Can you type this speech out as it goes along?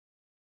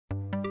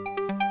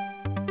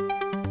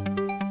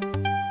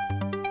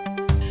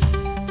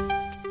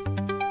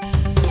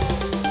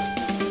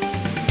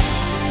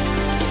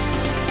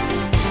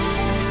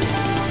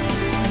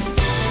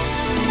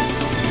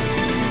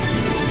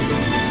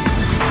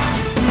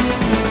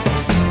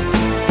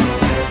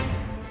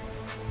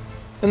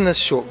In this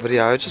short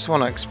video, I just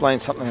want to explain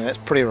something that's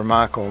pretty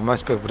remarkable.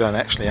 Most people don't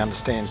actually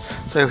understand.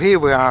 So here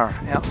we are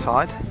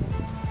outside.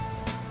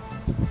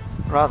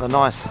 Rather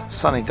nice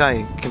sunny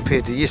day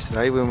compared to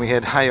yesterday when we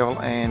had hail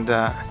and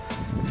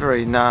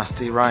very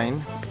nasty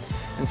rain.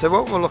 And so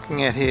what we're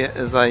looking at here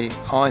is a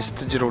ICE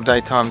digital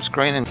daytime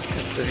screen, and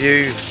it's the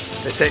view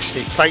that's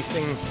actually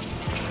facing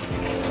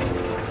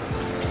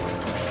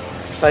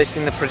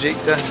the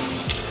projector.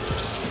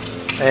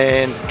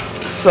 And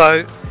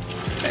so,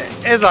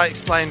 as I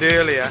explained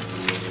earlier,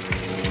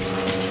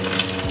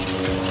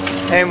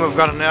 and we've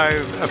got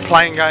a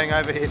plane going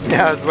overhead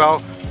now as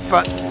well,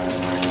 but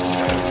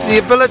the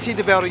ability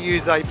to be able to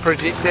use a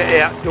projector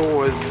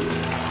outdoors,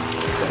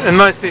 in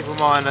most people's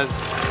mind, is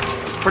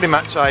pretty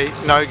much a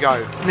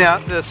no-go. Now,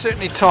 there are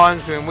certainly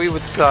times when we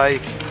would say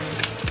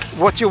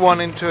what you're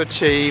wanting to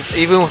achieve,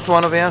 even with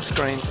one of our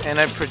screens and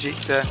a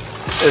projector,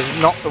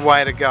 is not the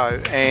way to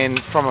go. And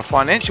from a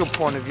financial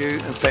point of view,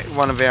 in fact,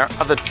 one of our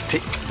other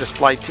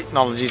display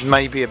technologies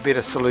may be a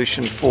better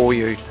solution for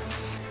you.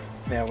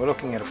 Now, we're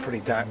looking at a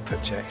pretty dark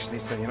picture actually,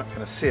 so you're not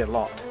going to see a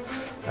lot.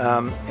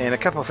 And a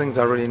couple of things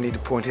I really need to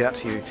point out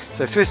to you.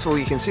 So first of all,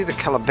 you can see the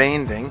colour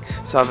banding.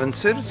 So I've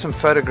inserted some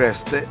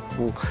photographs that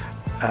will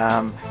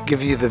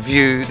give you the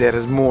view that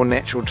is more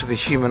natural to the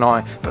human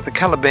eye, but the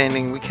colour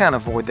banding, we can't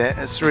avoid that.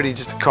 It's really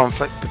just a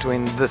conflict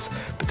between this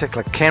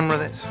particular camera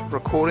that's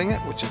recording it,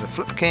 which is a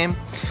flip cam,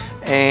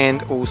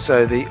 and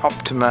also the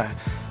Optima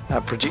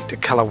projector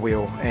colour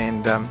wheel,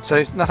 and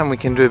so nothing we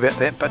can do about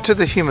that. But to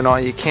the human eye,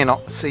 you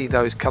cannot see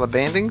those colour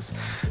bandings,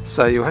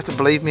 so you'll have to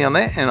believe me on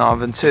that, and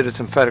I've inserted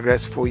some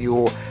photographs for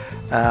your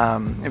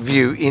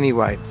view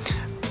anyway.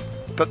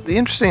 But the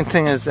interesting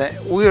thing is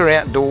that we're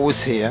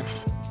outdoors here.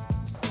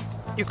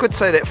 You could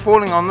say that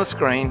falling on the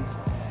screen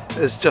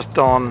is just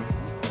on,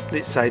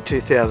 let's say,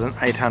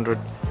 2800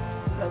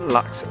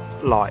 lux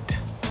light,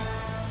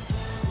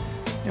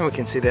 and we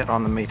can see that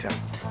on the meter.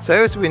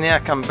 So as we now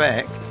come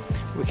back,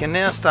 we can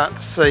now start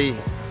to see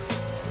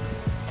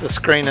the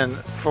screen in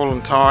its full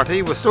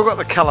entirety. We've still got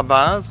the colour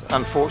bars,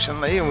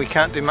 unfortunately, and we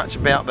can't do much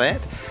about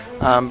that,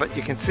 but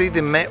you can see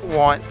the matte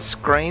white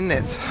screen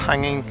that's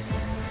hanging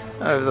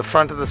over the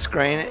front of the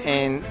screen,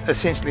 and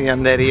essentially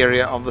in that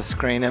area of the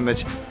screen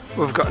image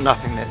we've got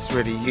nothing that's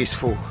really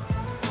useful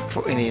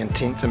for any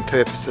intents and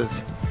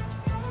purposes.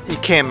 You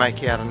can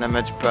make out an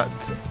image, but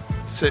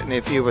certainly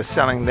if you were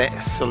selling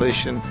that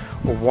solution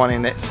or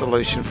wanting that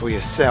solution for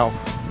yourself,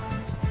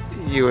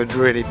 you would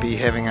really be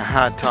having a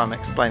hard time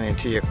explaining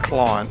to your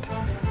client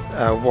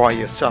why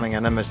you're selling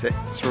an image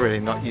that's really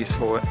not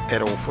useful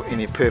at all for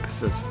any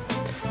purposes.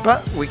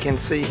 But we can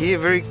see here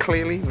very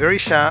clearly, very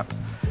sharp,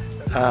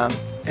 an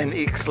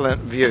excellent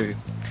view.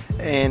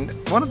 And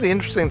one of the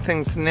interesting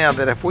things now,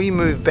 that if we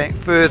move back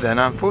further, and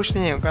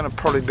unfortunately you're going to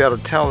probably be able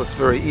to tell this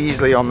very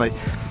easily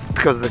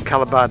because of the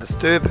colour bar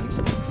disturbance,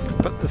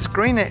 but the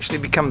screen actually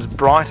becomes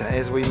brighter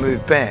as we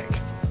move back.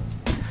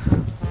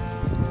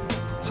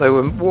 So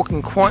we're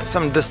walking quite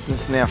some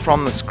distance now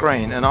from the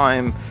screen,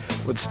 and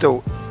would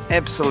still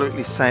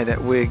absolutely say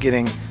that we're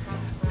getting,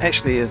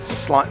 actually it's a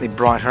slightly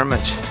brighter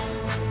image.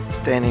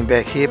 Standing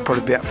back here,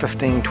 probably about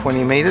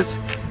 15-20 meters,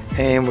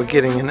 and we're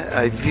getting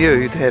a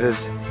view that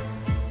is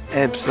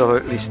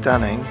absolutely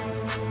stunning.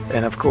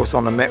 And of course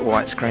on the matte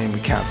white screen we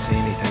can't see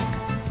anything.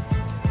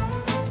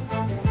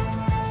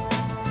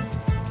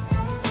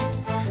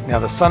 Now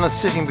the sun is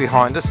sitting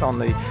behind us on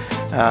the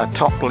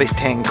top left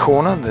hand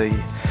corner.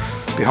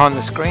 Behind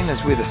the screen is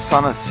where the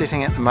sun is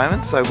setting at the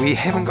moment, so we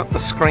haven't got the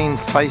screen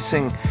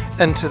facing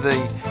into the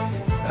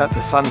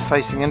sun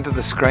facing into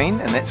the screen,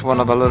 and that's one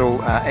of the little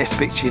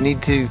aspects you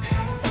need to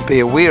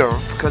be aware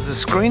of, because the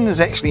screen is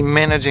actually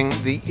managing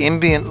the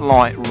ambient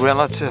light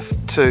relative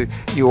to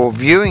your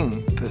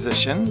viewing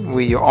position,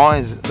 where your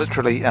eyes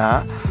literally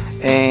are,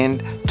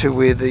 and to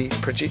where the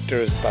projector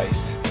is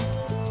based.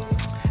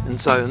 And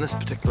so in this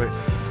particular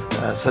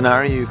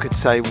scenario, you could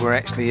say we're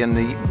actually in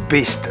the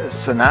best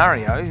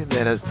scenario.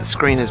 That is, the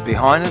screen is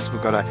behind us,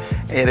 we've got an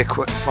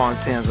adequate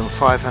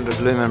 5500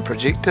 lumen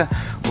projector,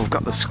 we've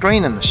got the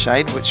screen in the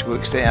shade which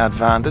works to our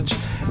advantage,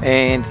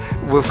 and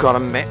we've got a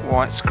matte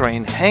white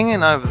screen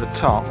hanging over the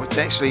top, which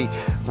actually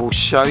will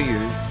show you,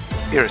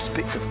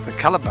 irrespective of the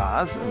colour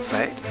bars in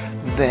fact,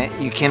 that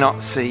you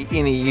cannot see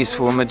any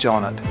useful image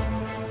on it.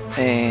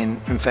 And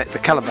in fact the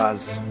colour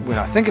bars, when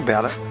I think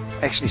about it,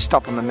 actually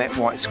stop on the matte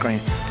white screen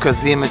because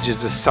the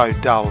images are so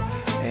dull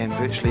and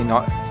virtually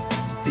not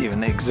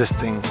even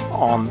existing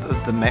on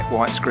the matte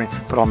white screen.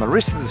 But on the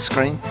rest of the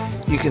screen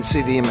you can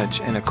see the image,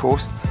 and of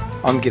course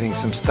I'm getting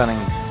some stunning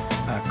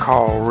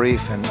coral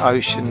reef and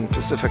ocean,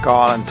 Pacific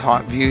Island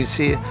type views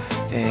here,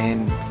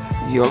 and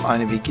you'll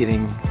only be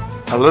getting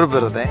a little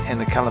bit of that in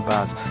the colour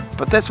bars.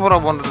 But that's what I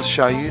wanted to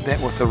show you, that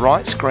with the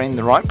right screen,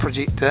 the right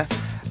projector,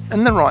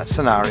 in the right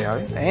scenario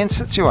and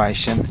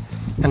situation,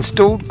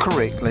 installed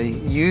correctly,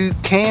 you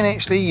can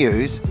actually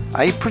use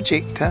a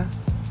projector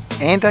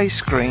and a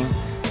screen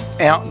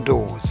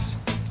outdoors.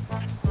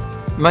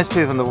 Most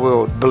people in the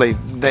world believe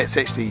that's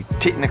actually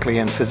technically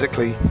and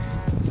physically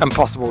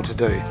impossible to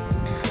do,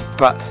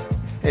 but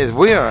as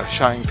we are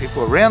showing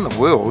people around the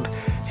world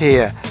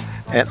here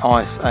at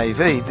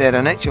ICE-AV that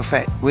in actual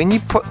fact, when you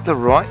put the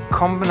right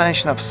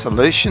combination of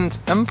solutions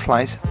in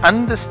place,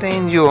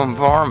 understand your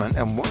environment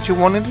and what you're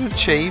wanting to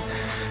achieve,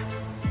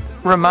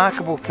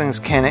 remarkable things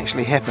can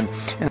actually happen.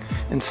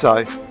 And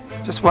so,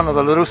 just one of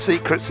the little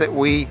secrets that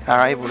we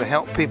are able to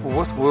help people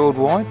with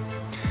worldwide.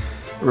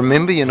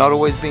 Remember, you're not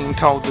always being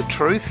told the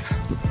truth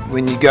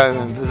when you go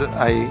and visit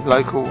a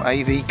local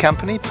AV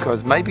company,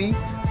 because maybe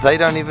they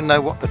don't even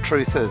know what the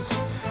truth is,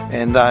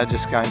 and they're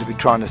just going to be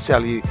trying to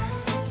sell you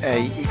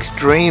a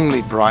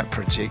extremely bright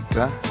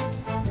projector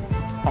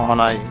on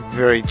a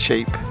very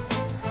cheap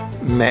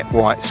matte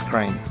white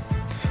screen.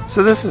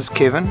 So this is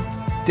Kevin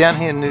down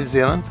here in New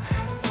Zealand.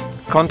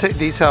 Contact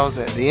details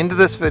at the end of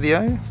this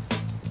video.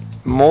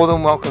 More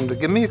than welcome to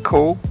give me a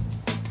call,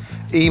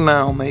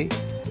 email me,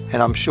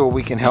 and I'm sure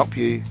we can help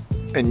you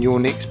in your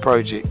next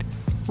project,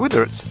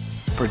 whether it's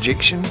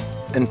projection,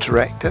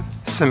 interactive,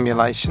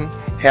 simulation,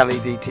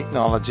 LED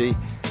technology.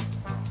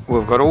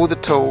 We've got all the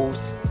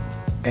tools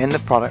and the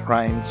product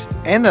range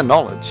and the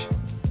knowledge,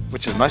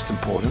 which is most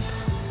important,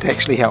 to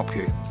actually help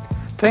you.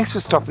 Thanks for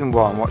stopping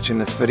by and watching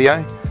this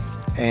video,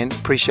 and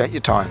appreciate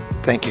your time.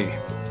 Thank you.